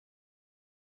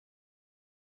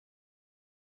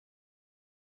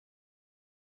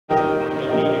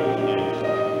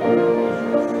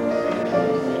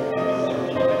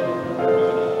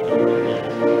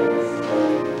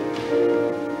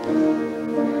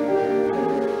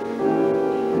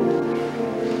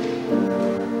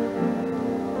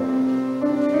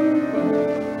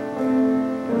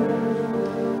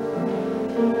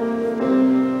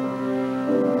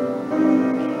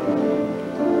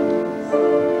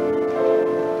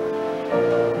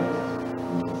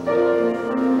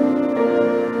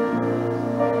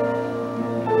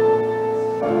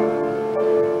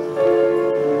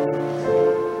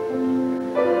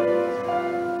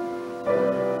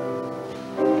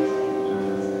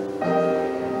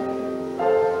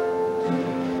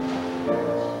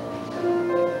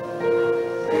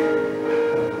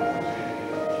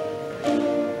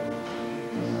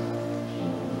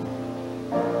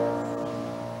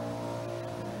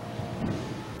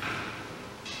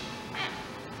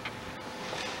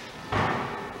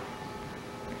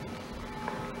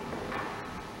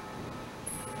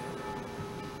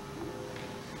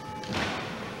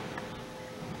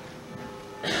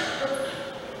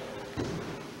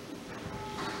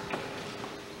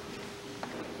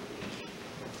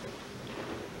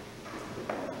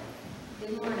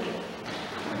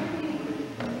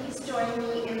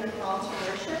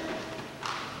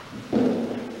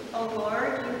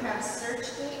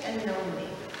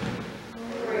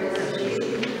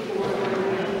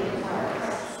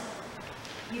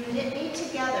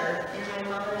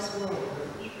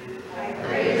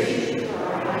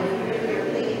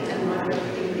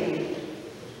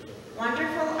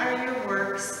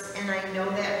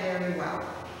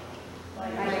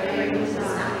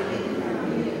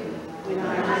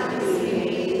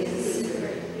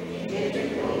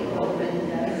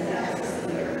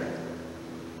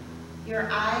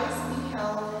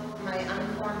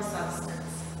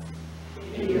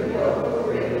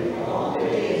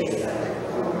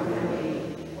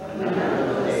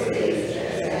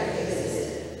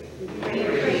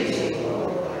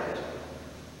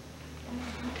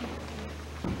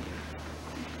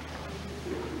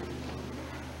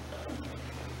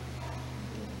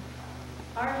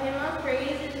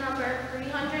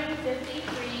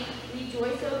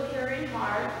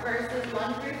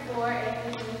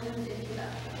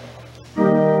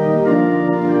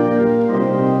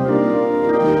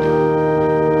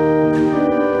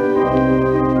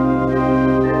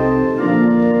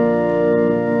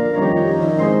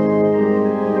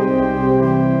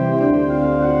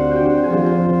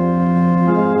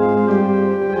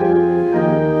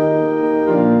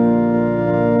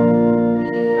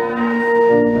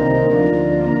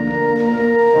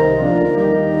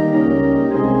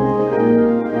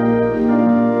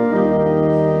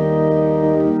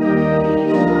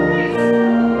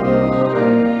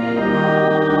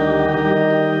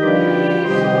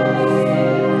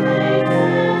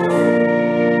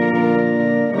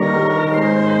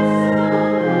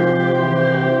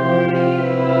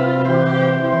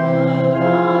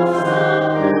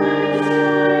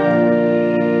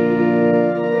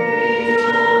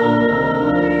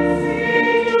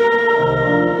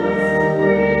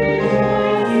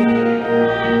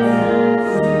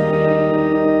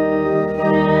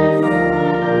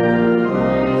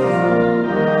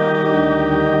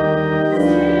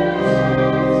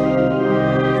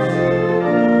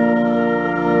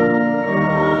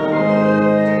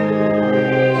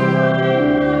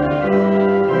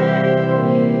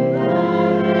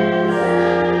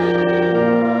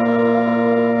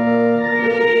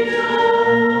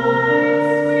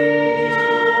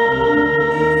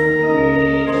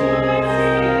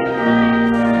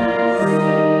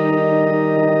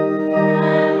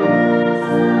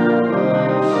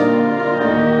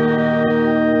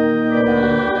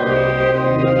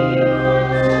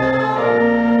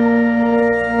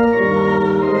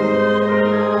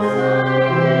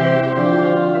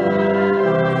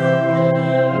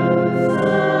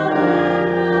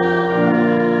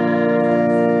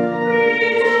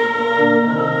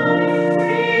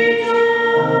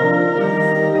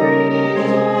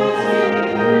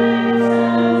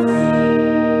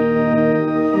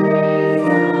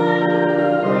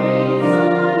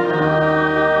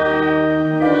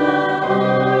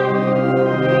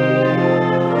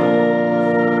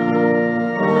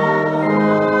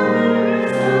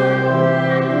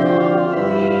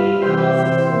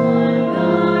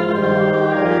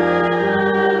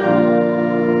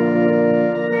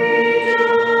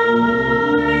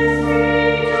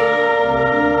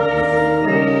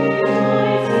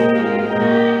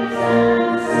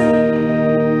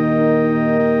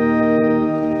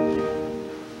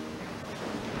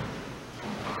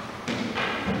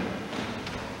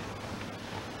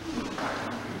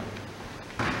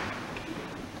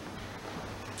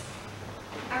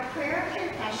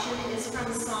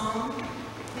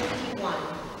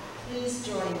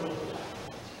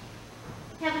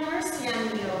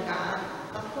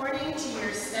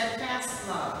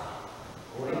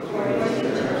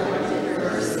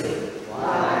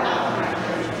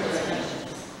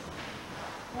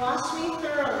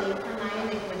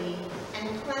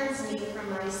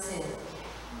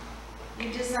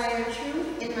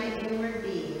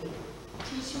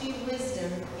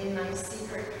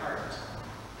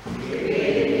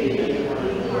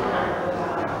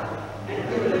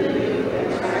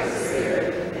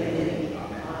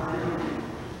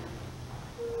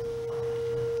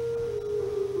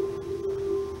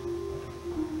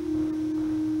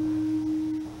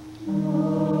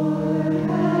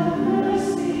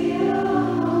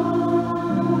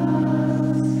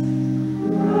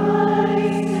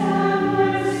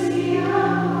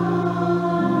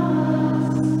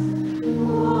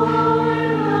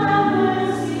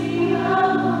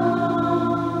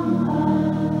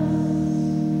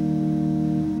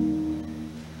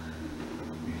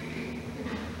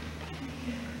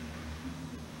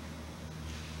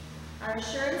Our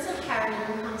assurance of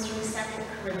pardon comes from 2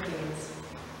 Corinthians.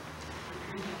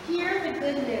 Hear the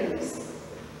good news.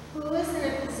 Who is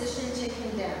in a position to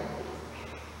condemn?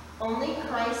 Only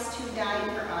Christ, who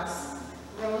died for us,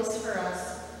 rose for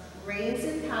us, reigns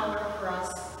in power for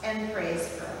us, and prays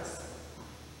for us.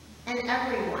 And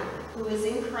everyone who is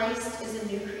in Christ is a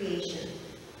new creation.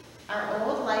 Our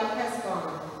old life has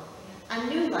gone. A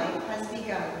new life has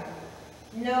begun.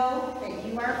 Know that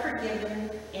you are forgiven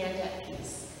and at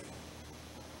peace.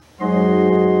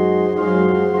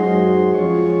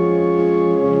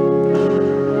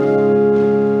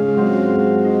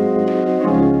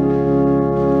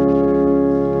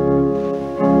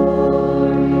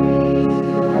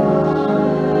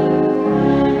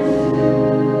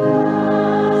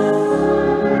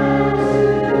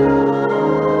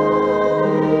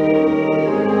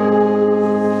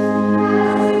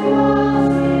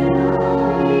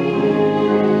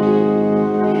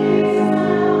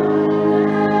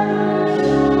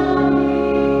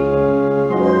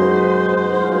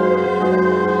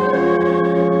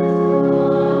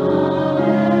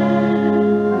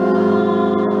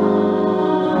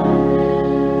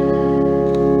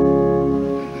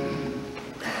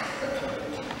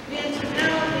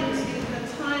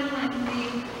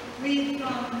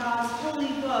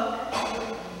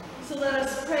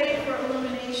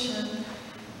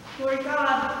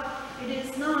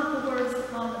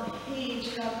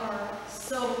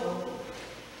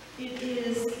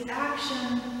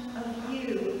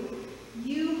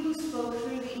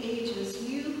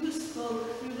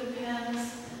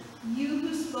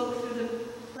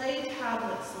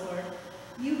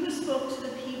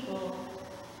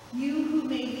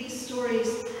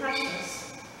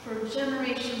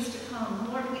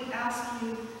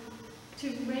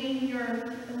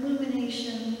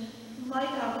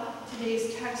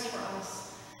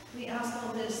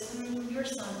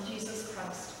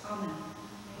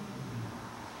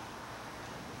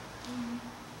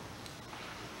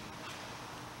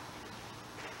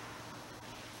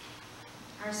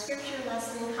 Our scripture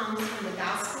lesson comes from the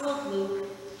Gospel of Luke,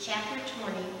 chapter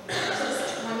 20,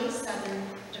 verses 27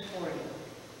 to 40.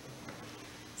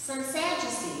 Some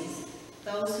Sadducees,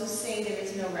 those who say there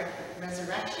is no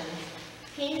resurrection,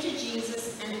 came to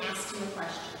Jesus and asked him a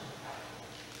question.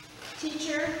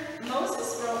 Teacher,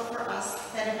 Moses wrote for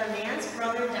us that if a man's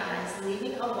brother dies,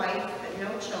 leaving a wife but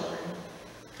no children,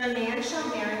 the man shall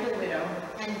marry the widow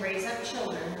and raise up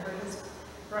children for his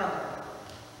brother.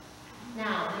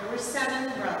 Now, there were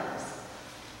 7 brothers.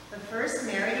 The first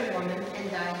married a woman and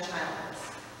died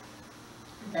childless.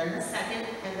 Then the second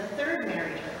and the third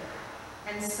married her.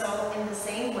 And so, in the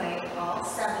same way, all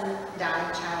 7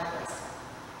 died childless.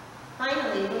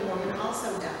 Finally, the woman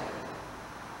also died.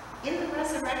 In the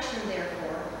resurrection,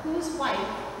 therefore, whose wife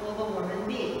will the woman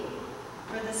be?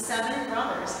 For the 7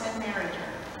 brothers had married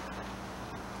her.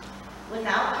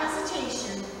 Without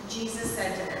hesitation, Jesus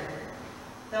said to them,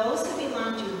 those who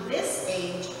belong to this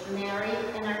age marry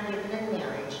and are given in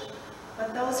marriage,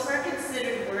 but those who are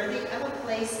considered worthy of a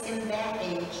place in that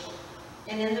age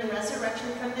and in the resurrection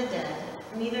from the dead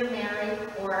neither marry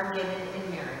or are given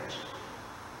in marriage.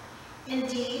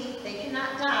 Indeed, they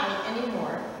cannot die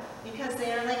anymore because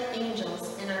they are like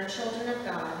angels and are children of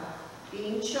God,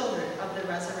 being children of the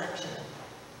resurrection.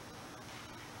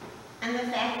 And the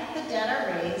fact that the dead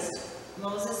are raised,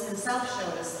 Moses himself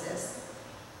showed us this,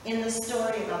 in the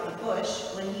story about the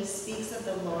bush, when he speaks of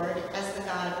the Lord as the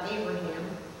God of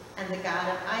Abraham, and the God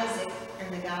of Isaac,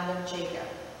 and the God of Jacob.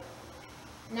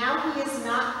 Now he is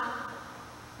God,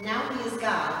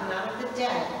 not of the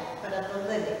dead, but of the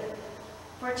living.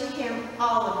 For to him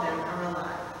all of them are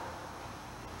alive.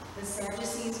 The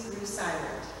Sadducees grew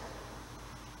silent.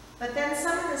 But then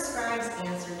some of the scribes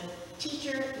answered,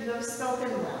 Teacher, you have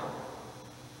spoken well.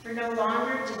 For no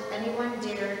longer did anyone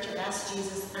dare to ask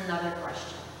Jesus another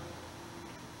question.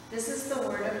 This is the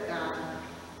word of God.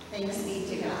 Thanks be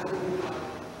to God.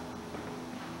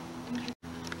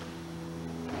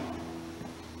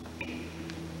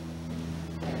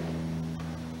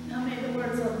 Now may the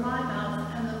words of my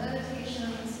mouth and the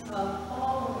meditations of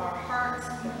all of our hearts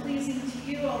be pleasing to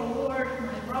you, O Lord,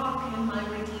 my rock and my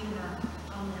redeemer.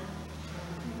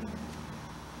 Amen.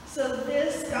 So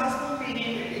this gospel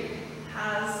reading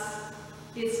has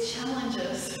its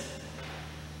challenges.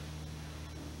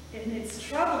 And it's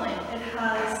troubling. It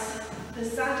has, the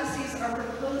Sadducees are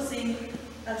proposing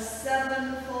a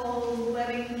 7-fold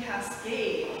wedding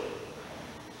cascade.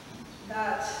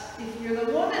 That if you're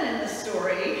the woman in the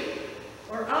story,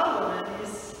 or a woman,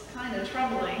 is kind of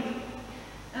troubling.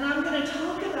 And I'm going to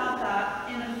talk about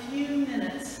that in a few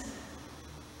minutes.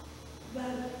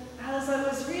 But as I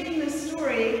was reading this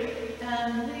story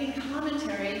and reading comments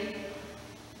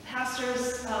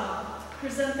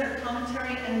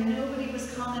commentary, and nobody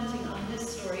was commenting on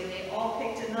this story. They all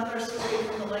picked another story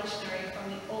from the lectionary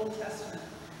from the Old Testament.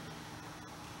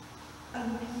 A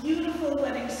beautiful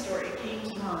wedding story came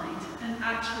to mind, and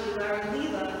actually Larry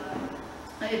Leela,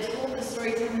 I had told the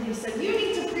story to him, and he said, "You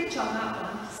need to preach on that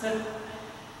one."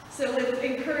 So with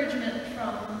encouragement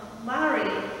from Larry,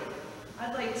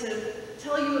 I'd like to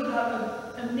tell you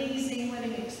about an amazing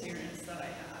wedding experience that I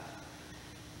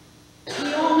had.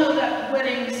 We all know that a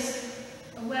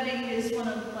wedding is one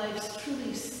of life's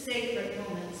truly sacred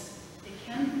moments. It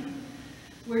can be,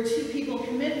 where two people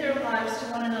commit their lives to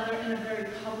one another in a very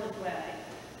public way.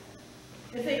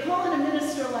 If they call in a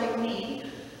minister like me,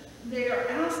 they are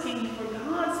asking for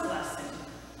God's blessing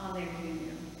on their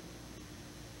union.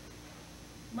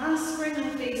 Last spring I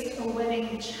faced a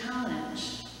wedding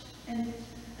challenge, and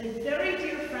a very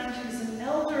dear friend who's an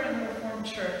elder in the Reformed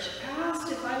Church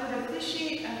asked if I would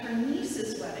officiate at her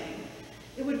niece's wedding.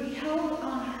 It would be held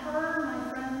on her,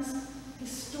 my friend's,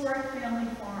 historic family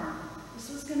farm. This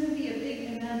was going to be a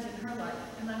big event in her life,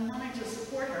 and I wanted to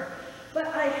support her. But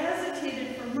I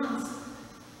hesitated for months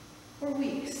or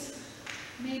weeks,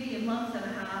 maybe a month and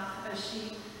a half, as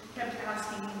she kept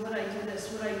asking me, would I do this,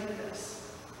 would I do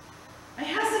this? I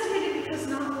hesitated because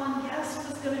not one guest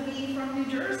was going to be from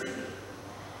New Jersey.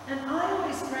 And I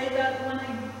always pray that when I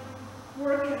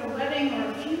work at a wedding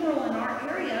or a funeral in our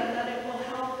area, that it will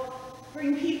help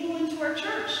bring people into our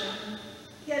church and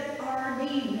get our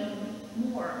name known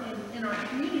more in our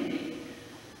community.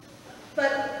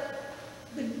 But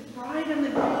the bride and the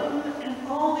groom and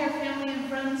all their family and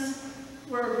friends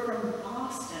were from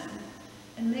Boston,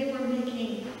 and they were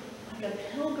making like a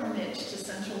pilgrimage to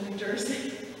central New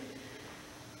Jersey.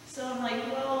 So I'm like,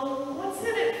 well, what's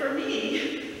in it for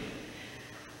me?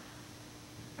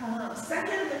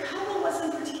 Second, the couple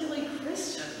wasn't particularly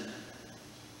Christian.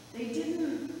 They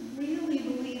didn't really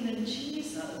believe in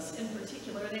Jesus in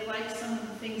particular. They liked some of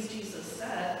the things Jesus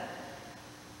said.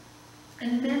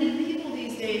 And many people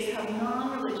these days have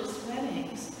non-religious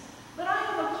weddings. But I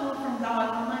have a call from God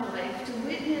in my life to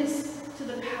witness to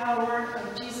the power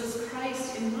of Jesus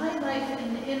Christ in my life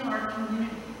and in our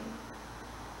community.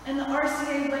 And the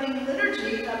RCA wedding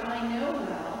liturgy that I know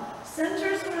well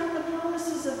centers around the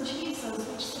promises of Jesus,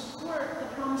 which support the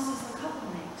promises the couple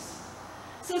makes.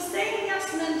 So saying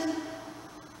yes meant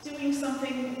doing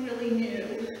something really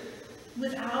new,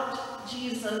 without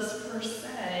Jesus per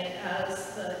se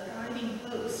as the guiding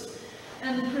post,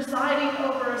 and presiding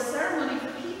over a ceremony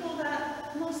for people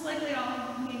that most likely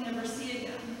I may never see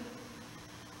again.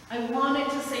 I wanted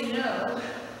to say no.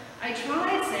 I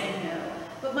tried saying no,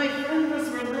 but my friend was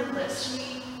relentless.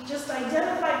 She just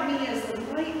identified me as the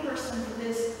right person for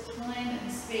this time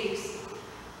and space.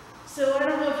 So I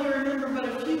don't know if you remember, but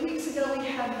a few weeks ago we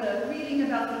had the reading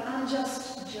about the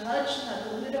unjust judge that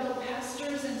the widow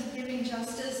pesters into giving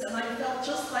justice, and I felt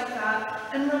just like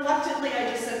that, and reluctantly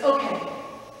I just said, okay,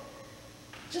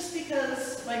 just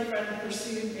because my friend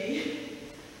pursued me.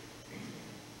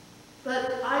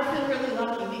 But I feel really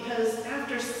lucky because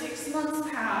after 6 months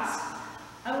passed,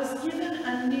 I was given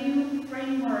a new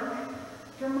framework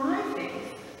for my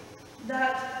faith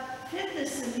that fit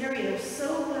this scenario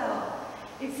so well.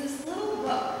 It's this little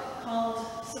book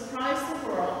called Surprise the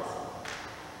World,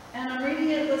 and I'm reading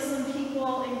it with some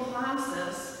people in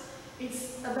classes.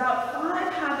 It's about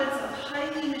 5 habits of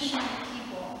highly missional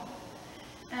people.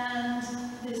 And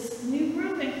this new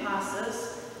group in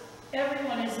classes,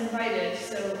 everyone is invited,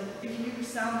 so if you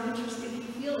sound interested, if you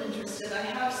feel interested, I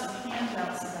have some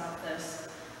handouts about this.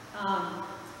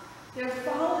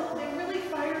 They're really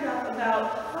fired up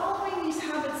about following these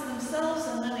habits themselves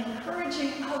and then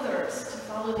encouraging others to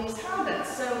follow these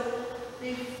habits. So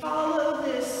they follow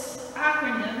this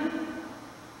acronym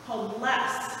called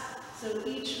BLESS. So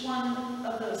each one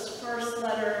of those first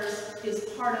letters is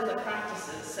part of the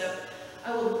practices. So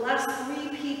I will bless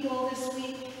 3 people this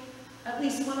week, at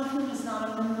least one of whom is not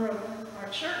a member of our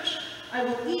church. I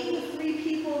will eat with 3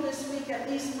 people this week, at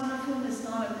least one of whom is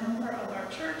not a member of our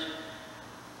church.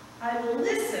 I will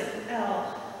listen,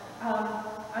 L.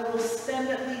 I will spend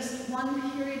at least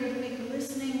 1 period of the week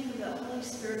listening to the Holy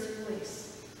Spirit's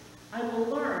voice. I will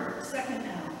learn, second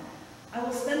L. I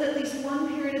will spend at least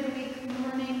 1 period of the week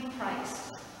learning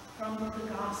Christ from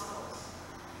the Gospels.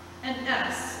 And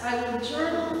S, I will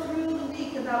journal through the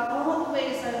week about all the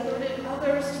ways I alerted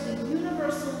others to the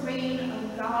universal reign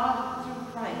of God through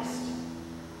Christ.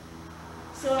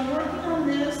 So I'm working on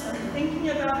this, I'm thinking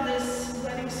about this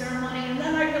wedding ceremony, and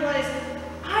then I realized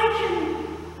I can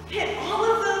hit all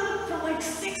of them for like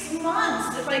 6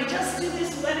 months if I just do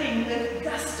this wedding with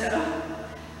gusto.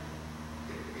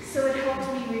 So it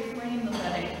helped me reframe the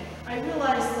wedding. I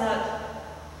realized that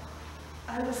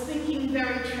I was thinking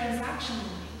very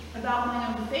transactionally about my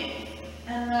own faith,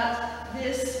 and that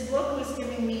this book was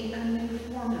giving me a new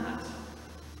format.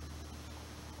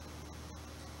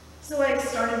 So I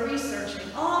started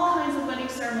researching all kinds of wedding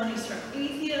ceremonies, from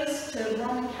atheist to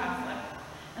Roman Catholic,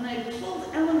 and I pulled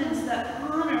elements that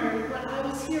honored what I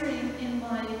was hearing in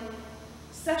my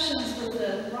sessions with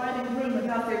the bride and groom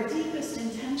about their deepest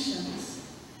intentions.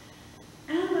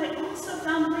 And I also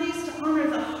found ways to honor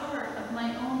the heart of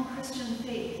my own Christian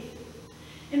faith.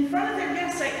 In front of their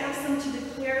guests, I asked them to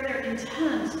declare their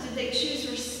intent. Did they choose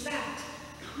respect,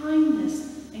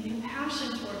 kindness, and compassion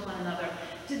toward one another?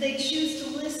 Did they choose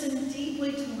to listen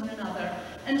deeply to one another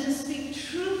and to speak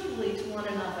truthfully to one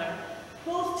another,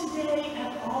 both today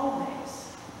and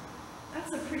always?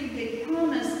 That's a pretty big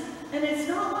promise, and it's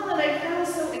not one that I found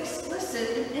so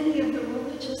explicit in any of the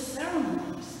religious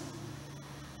ceremonies.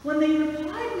 When they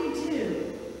replied, "We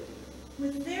do,"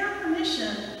 with their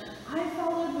permission, I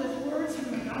followed with words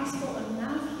from the Gospel of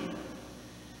Matthew.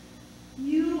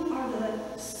 "You are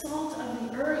the salt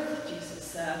of the earth," Jesus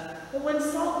said, "but when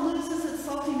salt loses its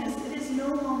saltiness, it is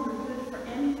no longer good for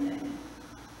anything."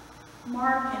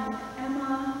 Mark and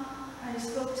Emma, I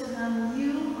spoke to them,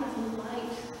 "You are the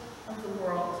light of the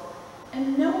world,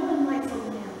 and no one lights a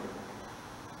lamp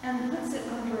and puts it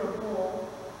under a bowl.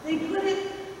 They put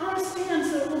it on a stand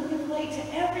so it will give light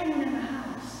to everyone in the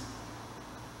house."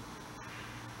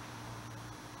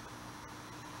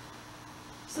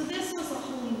 So this was a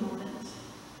holy moment.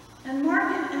 And Mark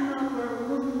and Emma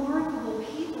were remarkable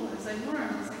people, as I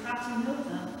learned, as I got to know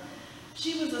them.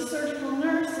 She was a surgical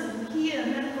nurse and he a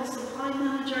medical supply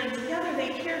manager, and together they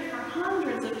cared for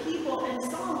hundreds of people and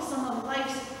solved some of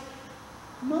life's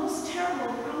most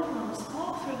terrible problems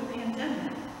all through the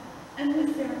pandemic, and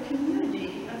with their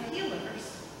community of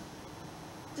healers.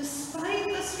 Despite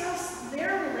the stress,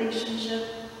 their relationship,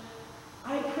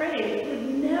 I prayed,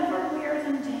 would never wear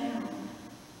them down,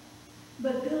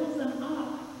 but build them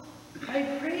up. I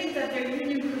prayed that their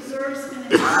union preserves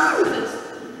and enhances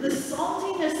the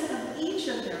saltiness of each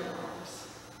of their lives.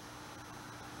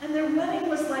 And their wedding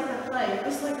was like a play. It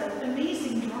was like an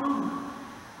amazing drama.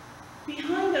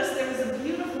 Behind us, there was a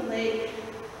beautiful lake.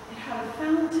 It had a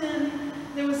fountain.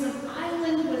 There was an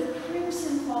island with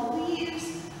crimson fall leaves.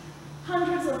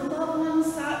 Hundreds of loved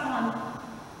ones sat on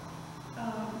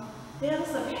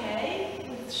bales of hay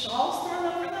with shawls thrown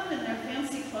over them in their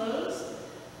fancy clothes.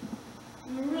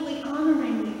 We were really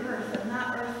honoring the earth, and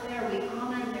that earth there, we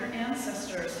honored their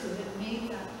ancestors who had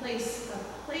made that place a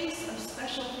place of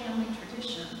special family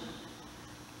tradition.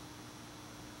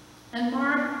 And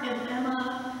Mark and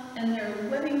Emma and their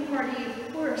wedding party,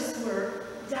 of course, were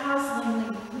dazzlingly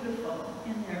beautiful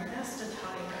in their best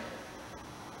attire.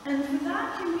 And for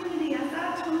that community at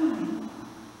that time,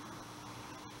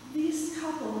 this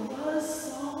couple was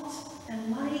salt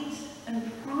and light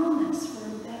and promise for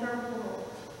a better world.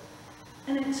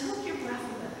 And it took your breath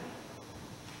away.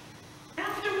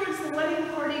 Afterwards, the wedding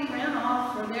party ran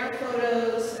off for their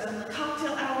photos, and the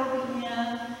cocktail hour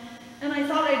began, and I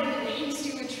thought I'd do a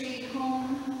hasty retreat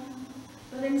home.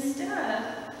 But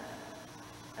instead,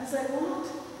 as I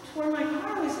walked toward my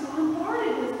car, I was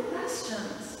bombarded with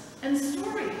questions and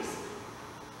stories.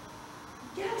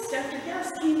 Guest after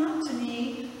guest came up to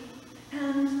me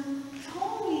and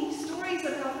told me stories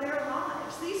about their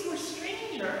lives. These were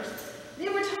strangers. They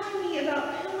were telling me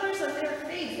about pillars of their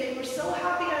faith. They were so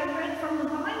happy I read from the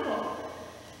Bible.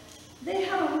 They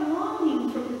had a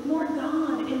longing for more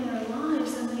God in their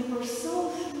lives, and they were so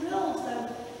thrilled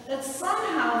that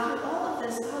somehow through all of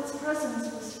this, God's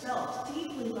presence was felt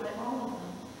deeply by all of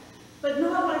them, but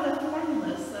not by the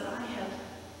formulas that I had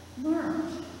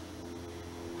learned.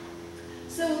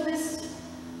 So this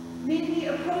made me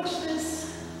approach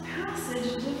this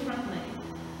passage differently.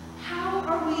 How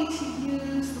are we to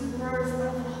use the words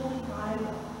of the Holy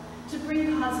Bible to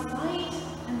bring God's light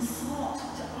and salt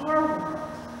to our world?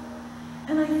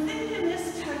 And I think in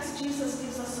this text, Jesus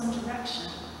gives us some direction.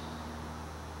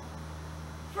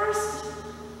 First,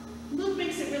 Luke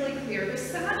makes it really clear. The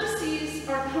Sadducees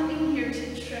are coming here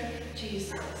to trick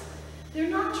Jesus. They're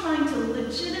not trying to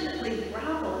legitimately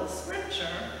grapple with Scripture.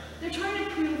 They're trying to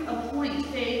prove a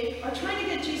point. They are trying to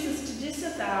get Jesus to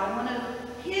disavow one of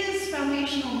his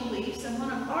foundational beliefs and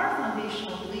one of our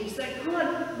foundational beliefs, that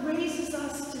God raises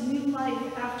us to new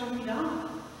life after we die.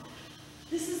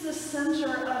 This is the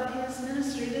center of his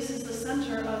ministry. This is the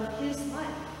center of his life.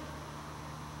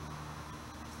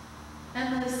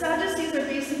 And the Sadducees are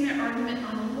basing their argument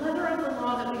on a letter of the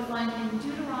law that we find in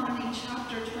Deuteronomy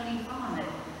chapter 25.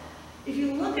 If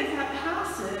you look at that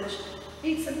passage,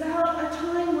 it's about a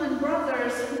time when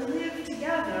brothers who lived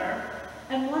together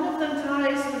and one of them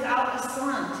dies without a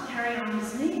son to carry on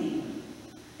his name.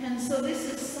 And so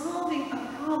this is solving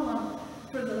a problem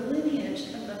for the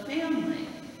lineage of the family.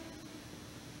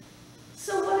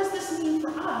 So what does this mean for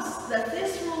us? That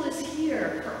this rule is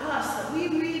here for us, that we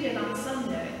read it on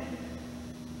Sunday.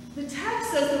 The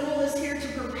text says the rule is here to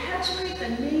perpetuate the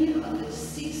name of the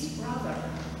deceased brother.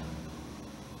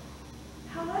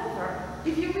 However,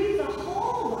 if you read the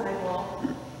whole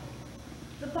Bible,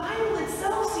 the Bible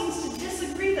itself seems to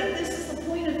disagree that this is the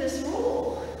point of this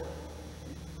rule.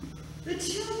 The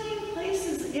two main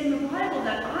places in the Bible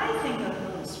that I think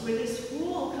of most where this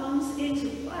rule comes into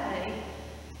play,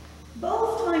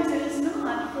 both times it is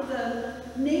not for the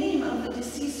name of the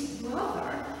deceased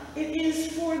brother, it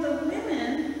is for the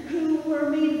women who were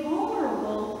made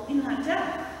vulnerable in that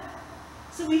death.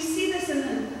 So we see this in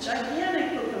the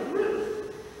gigantic book of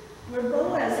Ruth, where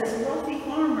Boaz is a wealthy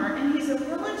farmer, and he's a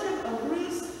relative of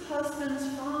Ruth's husband's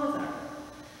father.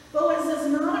 Boaz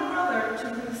is not a brother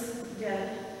to Ruth's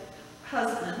dead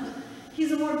husband.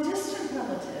 He's a more distant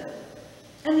relative.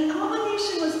 And the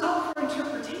obligation was up for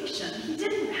interpretation. He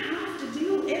didn't have to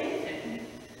do anything.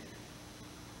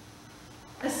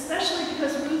 Especially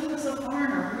because Ruth was a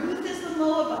foreigner. Ruth is the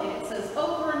Moabite. It says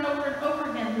over and over and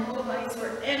over again, Moabites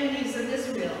were enemies of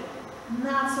Israel. And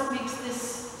that's what makes this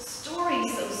story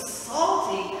so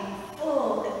salty and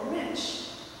full and rich.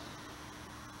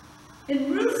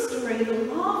 In Ruth's story,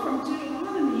 the law from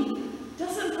Deuteronomy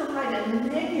doesn't provide a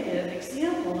negative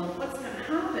example of what's going to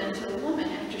happen to a woman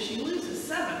after she loses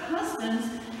 7 husbands.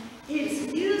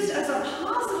 It's used as a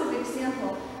positive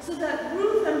example so that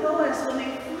Ruth and Boaz, when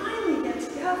they finally get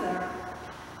together,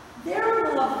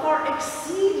 their love far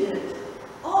exceeded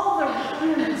all the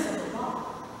requirements of the law.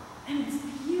 And it's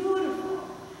beautiful.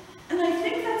 And I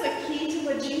think that's a key to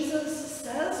what Jesus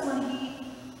says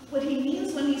what he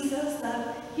means when he says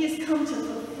that he has come to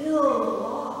fulfill the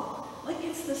law. Like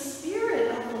it's the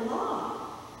spirit of the law,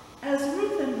 as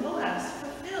Ruth and Boaz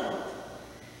fulfilled.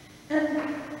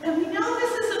 And we know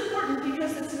this is important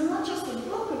because it's not just the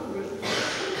book of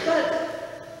Ruth, but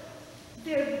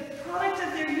the product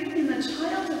of their union, the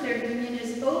child of their union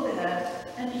is Obed,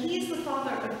 and he's the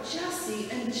father of Jesse,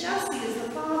 and Jesse is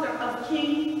the father of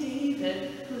King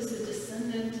David, who is a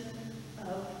descendant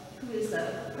of, who is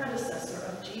a predecessor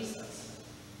of Jesus.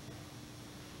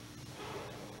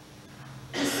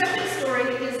 The second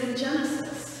story is in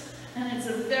Genesis, and it's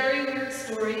a very weird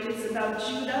story. It's about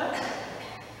Judah,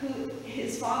 who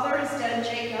his father is dead,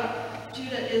 Jacob.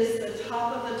 Judah is the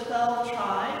top of the 12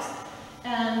 tribes,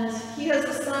 and he has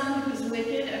a son who's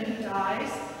wicked and who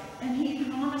dies, and he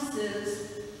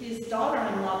promises his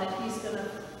daughter-in-law that he's going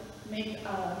to make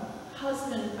a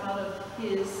husband out of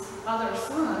his other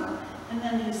son, and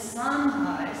then his son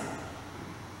dies.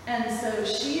 And so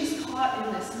she's caught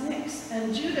in this mix,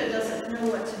 and Judah doesn't know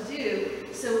what to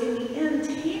do. So in the end,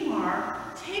 Tamar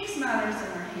takes matters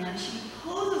in her hand. She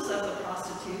poses as a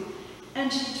prostitute,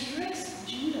 and she tricks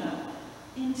Judah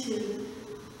into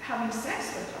having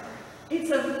sex with her. It's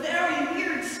a very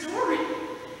weird story,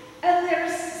 and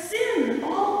there's sin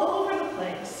all over the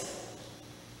place.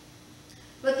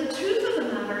 But the truth of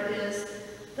the matter is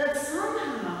that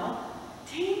somehow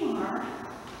Tamar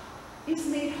is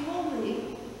made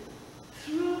holy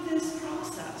through this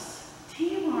process.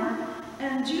 Tamar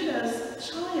and Judah's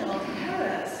child,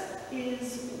 Perez,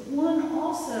 is one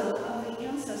also of the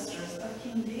ancestors of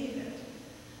King David.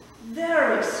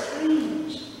 Very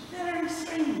strange, very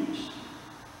strange.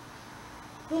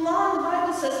 The law in the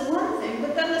Bible says one thing,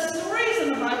 but then the stories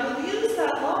in the Bible use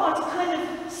that law to kind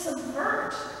of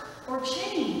subvert or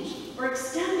change or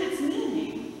extend its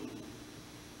meaning.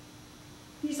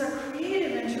 These are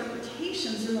creative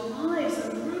interpretations in the lives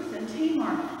of Ruth and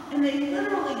Tamar, and they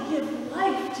literally give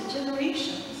life to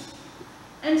generations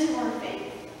and to our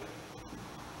faith.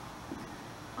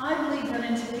 I believe that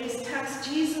in today's text,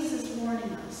 Jesus is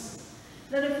warning us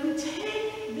that if we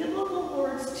take biblical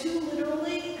words too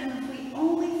literally, and if we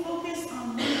only focus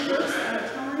on one verse at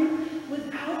a time,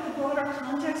 without the broader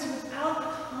context, without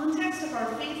the context of our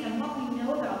faith and what we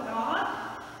know about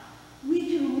God,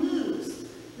 we can lose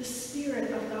the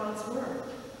spirit of God's word.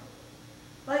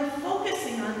 By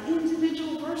focusing on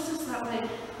individual verses that way,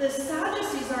 the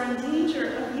Sadducees are in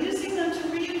danger of using them to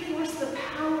reinforce the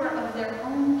power of their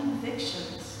own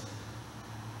convictions.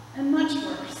 And much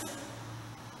worse,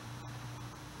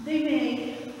 they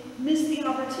may miss the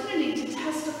opportunity to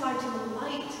testify to the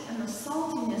light and the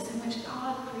saltiness in which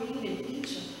God created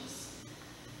each of us.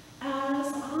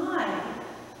 As I,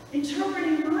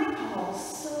 interpreting my call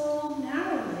so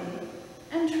narrowly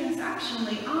and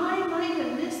transactionally, I might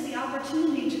have missed the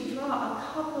opportunity to draw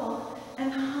a couple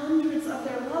and hundreds of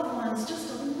their loved ones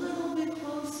just a little bit closer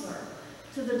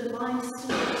to the divine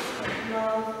source of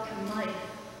love and life,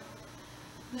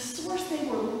 the source they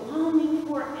were longing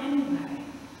for anyway.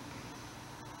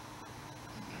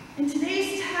 In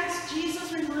today's text,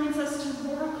 Jesus reminds us to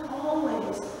work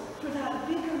always for that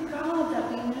bigger God that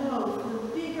we know, for the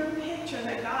bigger picture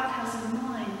that God has in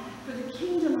mind, for the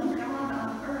kingdom of God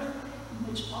on earth, in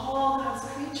which all God's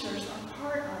creatures are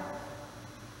part of.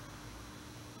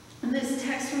 And this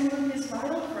text from Luke is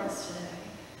vital for us today.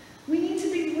 We need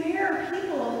to beware of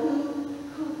people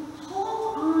who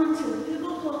hold on to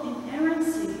biblical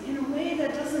inerrancy in a way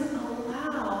that doesn't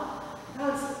allow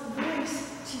God's voice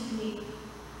to be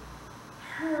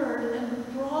heard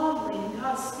and broadly,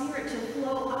 God's Spirit to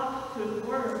flow up through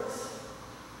words.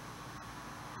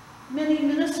 Many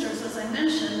ministers, as I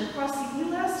mentioned, across the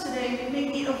U.S. today may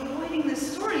be avoiding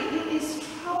this story. It is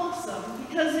troublesome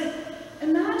because it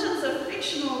imagines a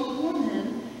fictional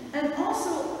woman and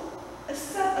also a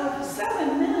set of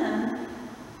 7 men,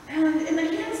 and in the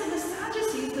hands of the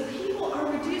Sadducees, the people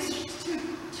are reduced to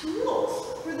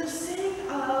tools for the sake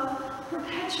of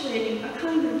perpetuating a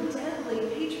kind of deadly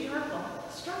patriarchal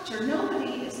structure.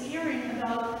 Nobody is caring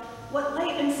about what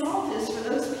light and salt is for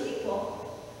those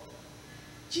people.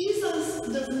 Jesus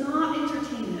does not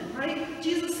entertain it, right?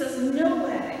 Jesus says, no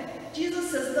way.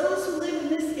 Jesus says those who live in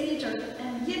this age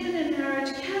and given in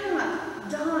marriage cannot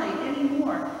die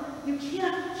anymore. You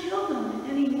can't kill them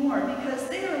anymore because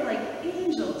they are like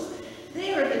angels.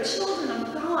 They are the children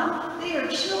of God. They are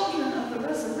children of the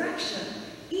resurrection.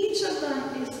 Each of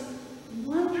them is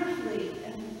wonderfully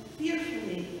and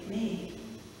fearfully made.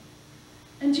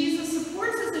 And Jesus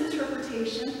supports his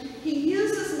interpretation. He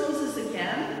uses Moses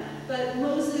again, but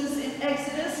Moses in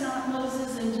Exodus, not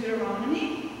Moses in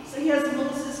Deuteronomy. So he has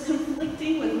Moses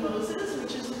conflicting with Moses,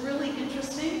 which is really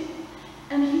interesting.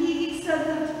 And he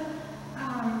said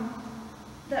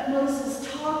that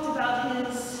Moses talked about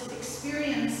his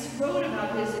experience, wrote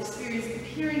about his experience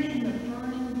appearing in the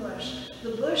burning bush.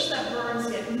 The bush that burns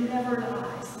yet never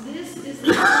dies. This is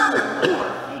the symbol of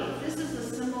our faith. This is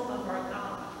the symbol of our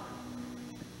God.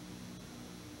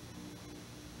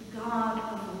 The God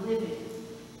of the living,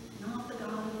 not the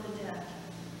God of the dead.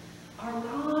 Our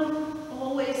God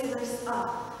always lifts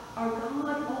up. Our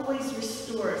God always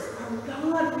restores. Our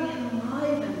God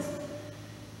re-enlivens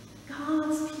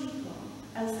God's people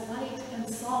as light and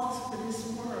salt for this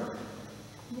world.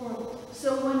 So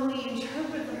when we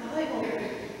interpret the Bible,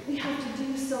 we have to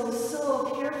do so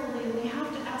carefully, and we have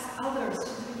to ask others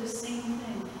to do the same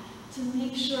thing, to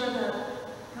make sure that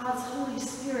God's Holy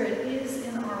Spirit is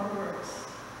in our words.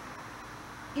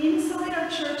 Inside our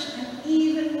church, and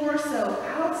even more so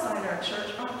outside our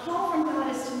church, our call from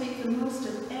God is to make the most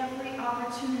of every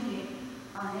opportunity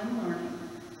I am learning,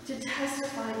 to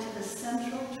testify to the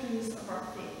central truths of our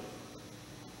faith.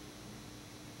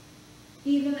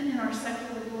 Even in our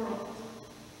secular world,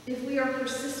 if we are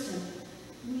persistent,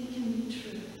 we can be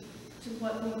true to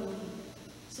what we believe.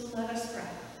 So let us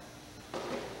pray.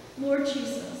 Lord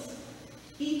Jesus,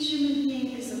 each human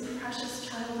being is a precious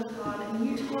child of God, and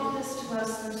you taught this to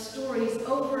us through stories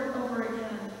over and over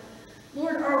again.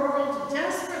 Lord, our world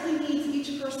desperately needs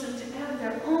each person to add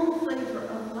their own flavor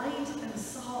of light and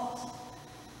salt.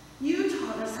 You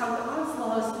taught us how God's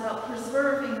law is about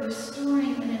preserving,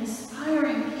 restoring, and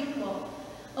inspiring people,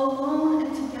 alone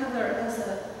and together as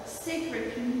a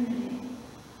sacred community.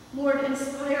 Lord,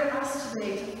 inspire us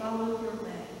today to follow your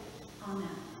way.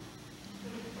 Amen.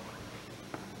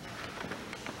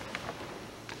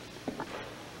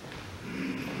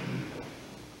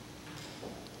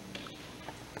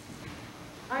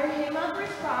 Our hymn of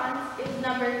response is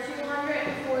number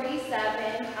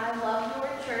 247, I Love Your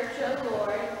Church, O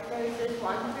Lord, verses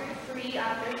 1 through 3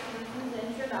 after Susan's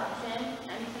introduction,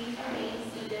 and please remain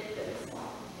seated for this song.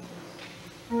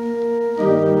 Thank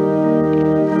you.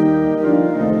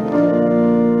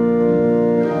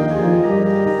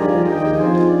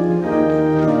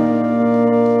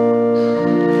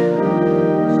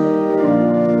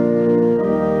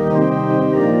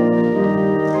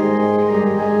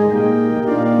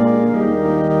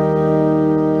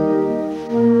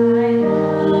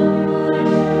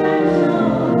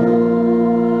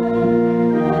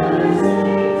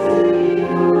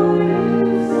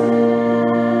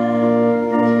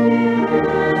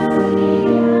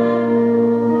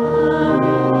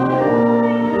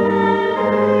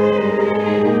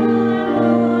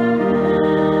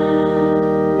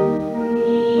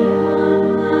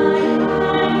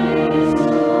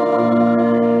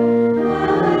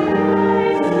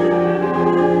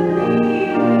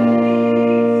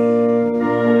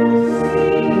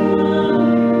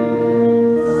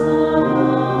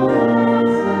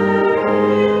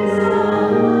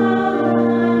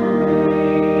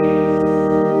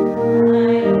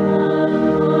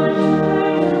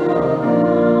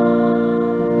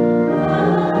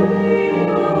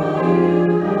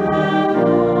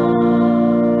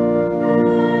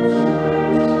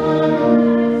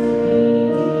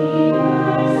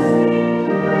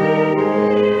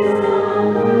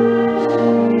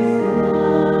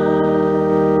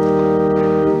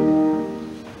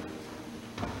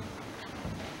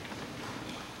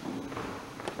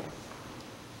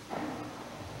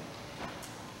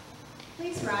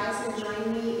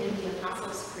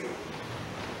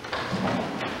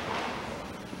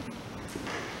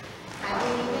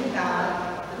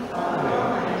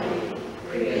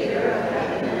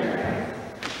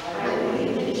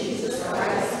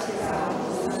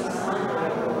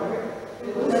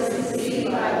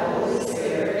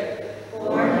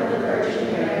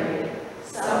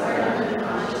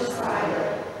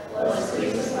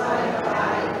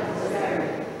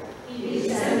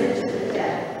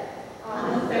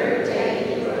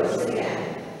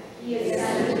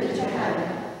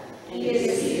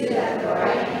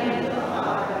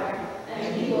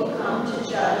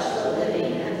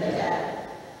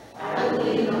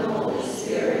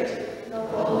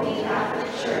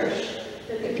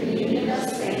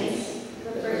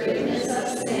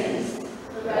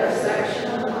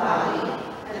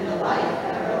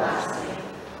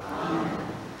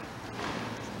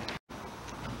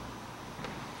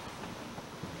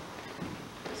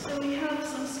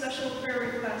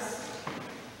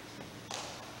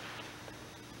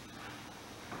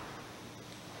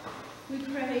 We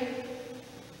pray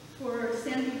for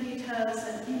Sandy Vitez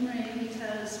and Imre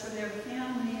Vitez, for their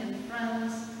family and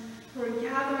friends who are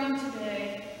gathering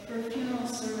today for a funeral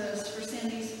service for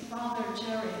Sandy's father,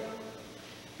 Jerry.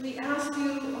 We ask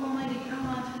you, Almighty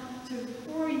God, to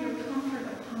pour your comfort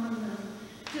upon them,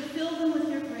 to fill them with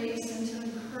your grace and to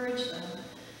encourage them,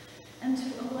 and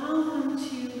to allow them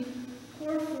to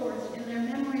pour forth in their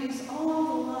memories all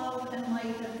the love and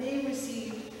light that they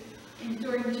received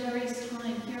during Jerry's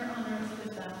time here on earth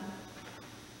with them.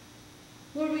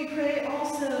 Lord, we pray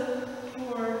also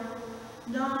for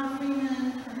Donna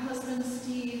Freeman, her husband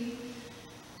Steve,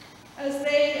 as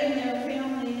they and their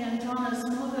family and Donna's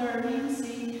mother,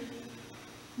 Nancy,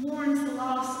 mourns the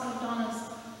loss of Donna's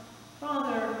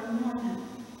father, Norman.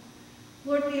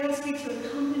 Lord, we ask you to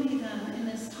accompany them in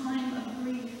this time of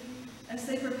grief as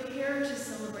they prepare to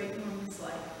celebrate Norman's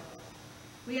life.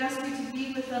 We ask you to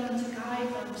be with them and to guide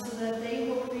them so that they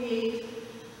will create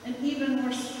an even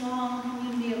more strong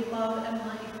community of love and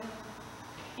life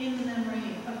in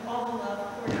memory of all the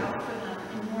love poured out for them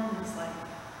in Norman's life.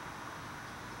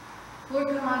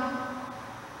 Lord God,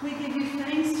 we give you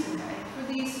thanks today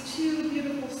for these two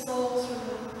beautiful souls, for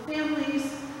the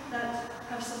families that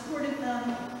have supported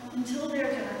them until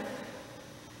their death.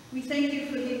 We thank you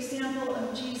for the example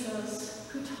of Jesus,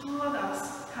 who taught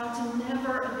us how to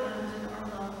never abandon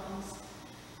our loved ones,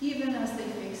 even as they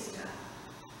face death.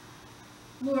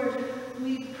 Lord,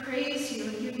 we praise you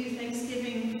and give you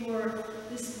thanksgiving for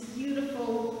this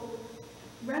beautiful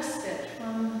respite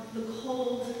from the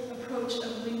cold approach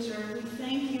of winter. We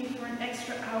thank you for an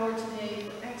extra hour today,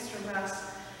 for extra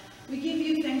rest. We give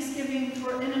you thanksgiving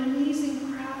for an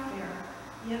amazing craft fair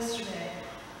yesterday.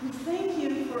 We thank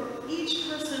you for each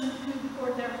person who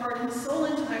poured their heart and soul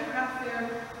into that craft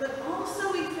fair, but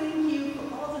also we thank you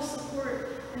for all the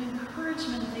support and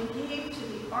encouragement they gave to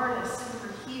the artists who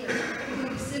were here, who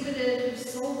exhibited, who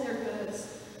sold their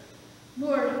goods.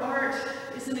 Lord, art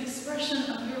is an expression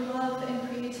of your love and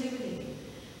creativity,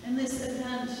 and this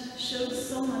event showed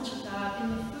so much of that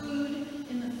in the food,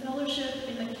 in the fellowship,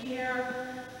 in the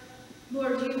care.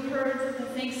 Lord, you heard the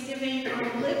thanksgiving on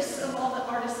the lips of all the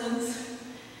artisans.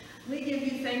 We give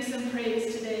you thanks and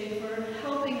praise today for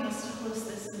helping us to host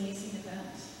this amazing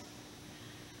event.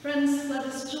 Friends, let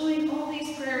us join all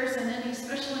these prayers and any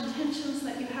special intentions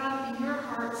that you have in your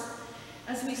hearts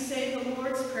as we say the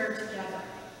Lord's Prayer together.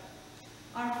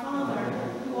 Our Father,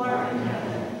 who art in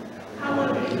heaven,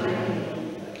 hallowed be thy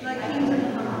name. Thy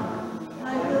kingdom come,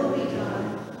 thy will be done,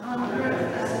 on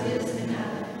earth as it is in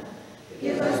heaven.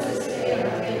 Give us this day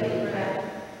our daily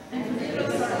bread, and forgive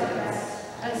us our debts,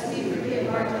 as we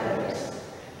forgive our debtors.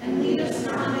 And lead us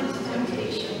not into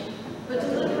temptation, but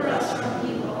deliver us from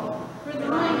evil. For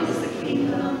thine is the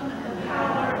kingdom, and the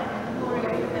power, and the glory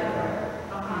forever.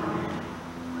 Amen.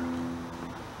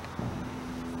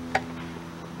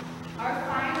 Our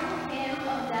final hymn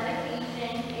of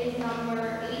dedication is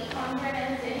number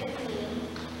 815,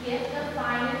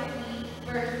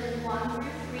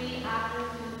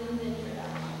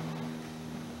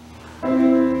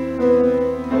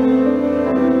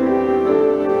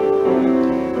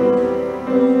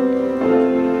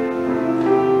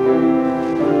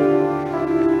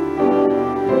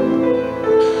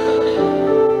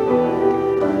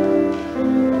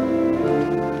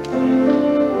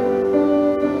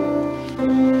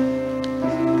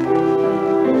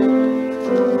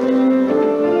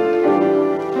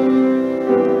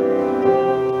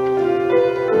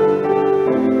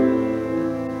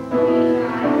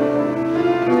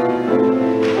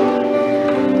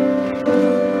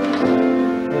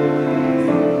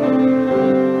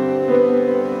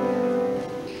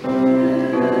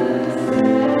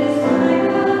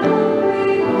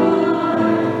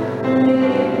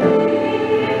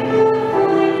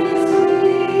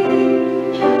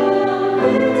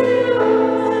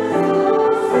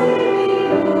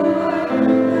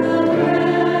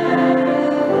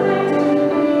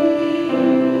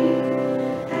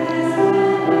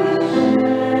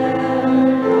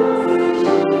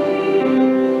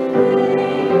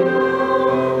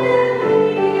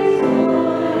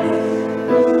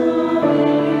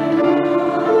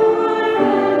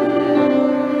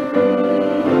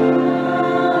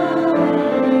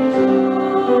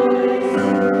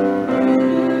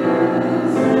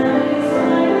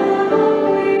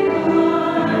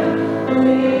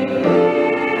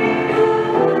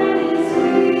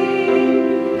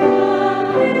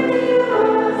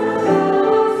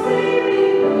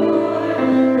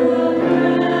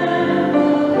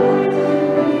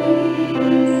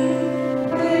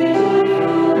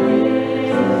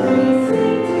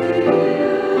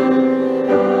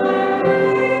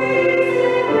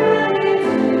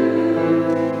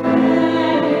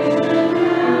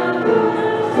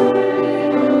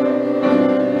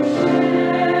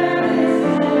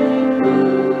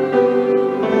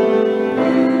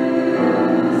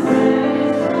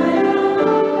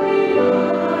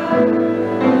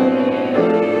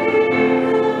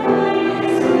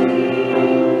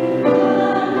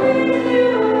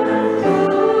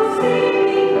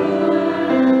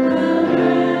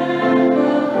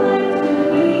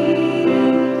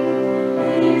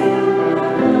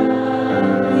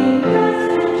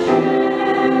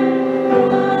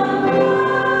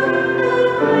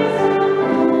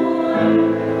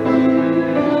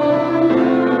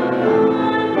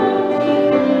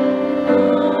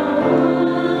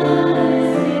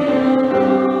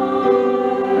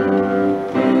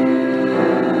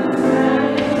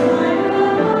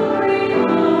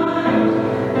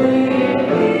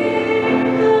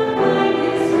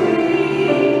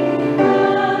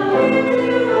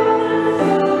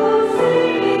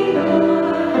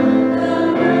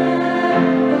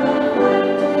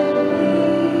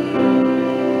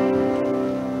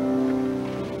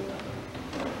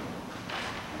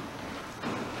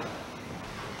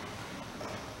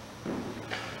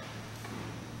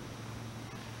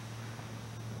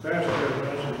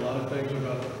 things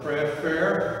about the craft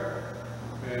fair,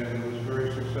 and it was a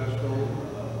very successful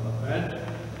event.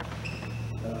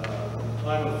 The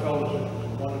time of fellowship is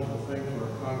a wonderful thing for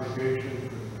our congregation,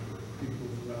 for people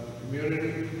throughout the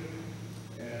community,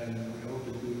 and we hope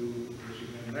to do this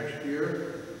again next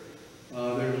year.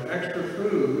 There's extra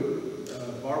food.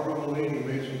 Barbara Molini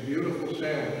made some beautiful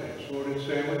sandwiches, assorted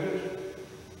sandwiches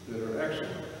that are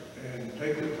excellent. And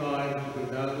take the time to go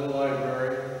down to the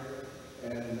library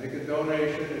and make a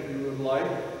donation if you would like.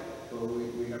 So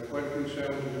we have quite a few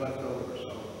sandwiches left over,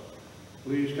 so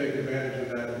please take advantage of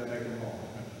that and take them home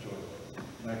and enjoy it.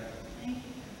 Thank you. Thank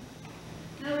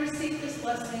you. Now receive this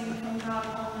blessing from God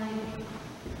Almighty.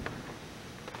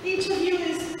 Each of you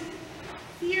is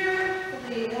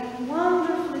fearfully and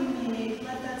wonderfully made.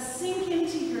 Let that sink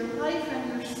into your life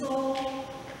and your soul.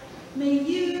 May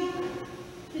you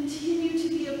continue to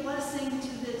be a blessing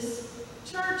to this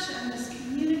church and this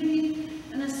community,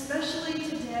 and especially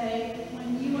today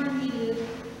when you are needed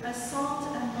as salt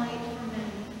and light for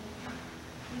many.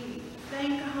 We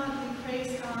thank God, we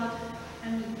praise God,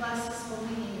 and we bless His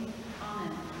holy name.